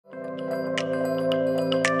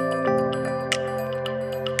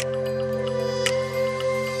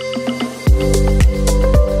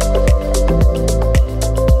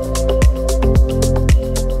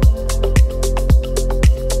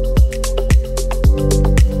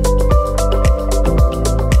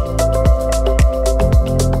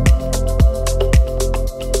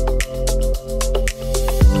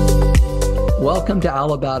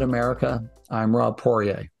Welcome to Alubat America. I'm Rob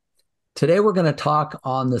Poirier. Today we're going to talk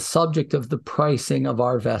on the subject of the pricing of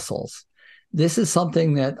our vessels. This is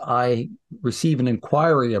something that I receive an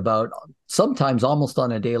inquiry about sometimes almost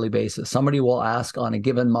on a daily basis. Somebody will ask on a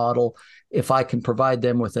given model if I can provide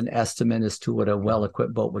them with an estimate as to what a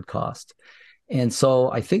well-equipped boat would cost. And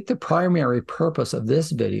so I think the primary purpose of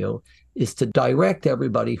this video is to direct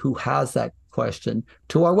everybody who has that question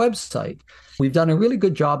to our website. We've done a really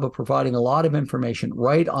good job of providing a lot of information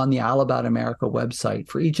right on the Alubat America website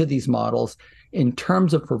for each of these models in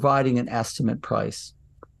terms of providing an estimate price.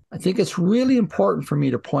 I think it's really important for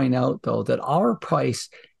me to point out, though, that our price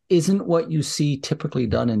isn't what you see typically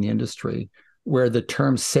done in the industry, where the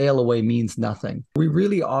term sail away means nothing. We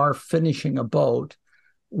really are finishing a boat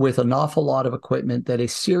with an awful lot of equipment that a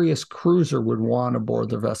serious cruiser would want aboard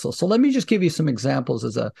the vessel. So let me just give you some examples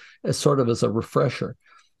as a refresher.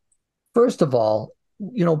 First of all,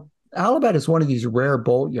 Alubat is one of these rare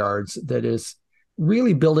boat yards that is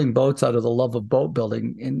really building boats out of the love of boat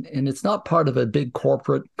building. And it's not part of a big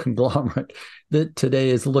corporate conglomerate that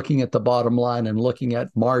today is looking at the bottom line and looking at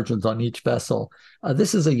margins on each vessel.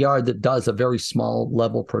 This is a yard that does a very small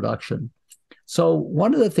level production. So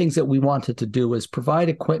one of the things that we wanted to do is provide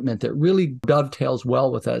equipment that really dovetails well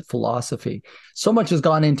with that philosophy. So much has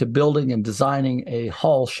gone into building and designing a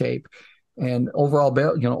hull shape and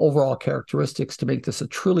overall characteristics to make this a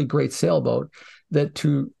truly great sailboat, that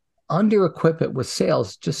to under-equip it with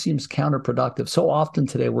sails just seems counterproductive. So often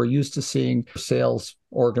today we're used to seeing sales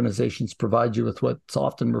organizations provide you with what's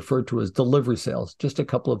often referred to as delivery sails, just a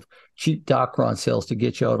couple of cheap dock-run sails to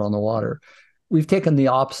get you out on the water. We've taken the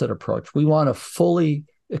opposite approach. We want to fully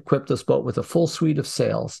equip this boat with a full suite of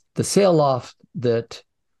sails. The sail loft that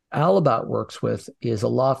Alubat works with is a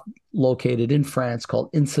loft located in France called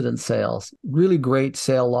Incidence Sails. Really great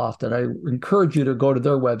sail loft, and I encourage you to go to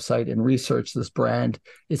their website and research this brand.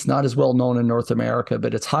 It's not as well known in North America,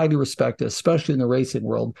 but it's highly respected, especially in the racing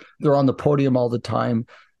world. They're on the podium all the time.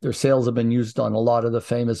 Their sails have been used on a lot of the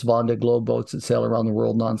famous Vendée Globe boats that sail around the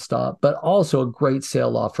world nonstop, but also a great sail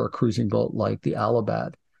loft for a cruising boat like the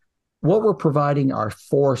Alubat. What we're providing are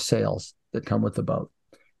 4 sails that come with the boat.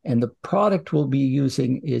 And the product we'll be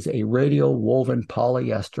using is a radial woven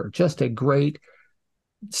polyester, just a great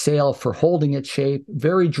sail for holding its shape,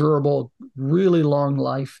 very durable, really long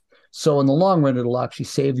life. So in the long run, it'll actually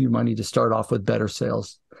save you money to start off with better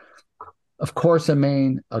sails. Of course, a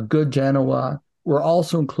main, a good Genoa. We're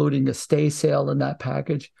also including a stay sail in that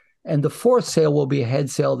package. And the 4th sail will be a head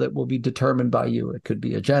sail that will be determined by you. It could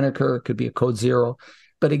be a Gennaker, it could be a Code Zero.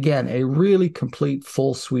 But again, a really complete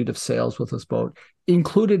full suite of sails with this boat,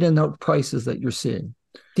 included in the prices that you're seeing.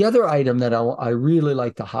 The other item that I really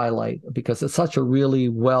like to highlight, because it's such a really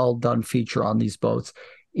well done feature on these boats,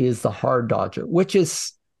 is the hard dodger, which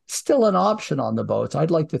is still an option on the boats. I'd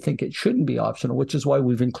like to think it shouldn't be optional, which is why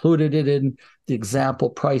we've included it in the example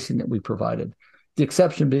pricing that we provided. The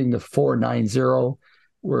exception being the 490,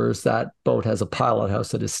 whereas that boat has a pilot house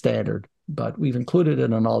that is standard, but we've included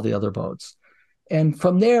it on all the other boats. And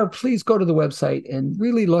from there, please go to the website and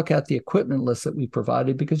really look at the equipment list that we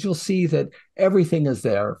provided, because you'll see that everything is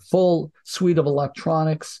there. Full suite of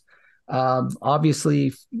electronics,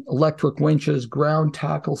 obviously electric winches, ground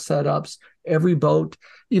tackle setups. Every boat,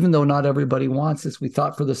 even though not everybody wants this, we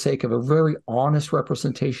thought for the sake of a very honest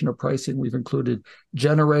representation of pricing, we've included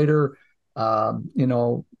generator,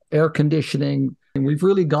 air conditioning. And we've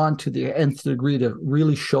really gone to the nth degree to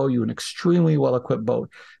really show you an extremely well-equipped boat.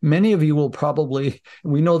 Many of you will probably,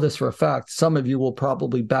 we know this for a fact, some of you will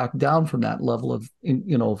probably back down from that level of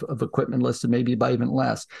equipment list, and maybe by even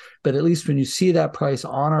less. But at least when you see that price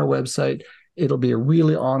on our website, it'll be a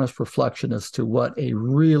really honest reflection as to what a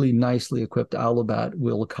really nicely equipped Alubat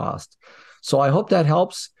will cost. So I hope that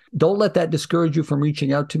helps. Don't let that discourage you from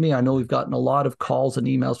reaching out to me. I know we've gotten a lot of calls and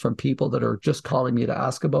emails from people that are just calling me to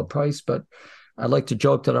ask about price, but I like to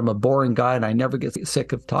joke that I'm a boring guy and I never get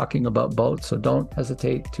sick of talking about boats. So don't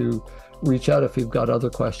hesitate to reach out if you've got other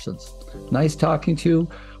questions. Nice talking to you.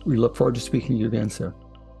 We look forward to speaking to you again soon.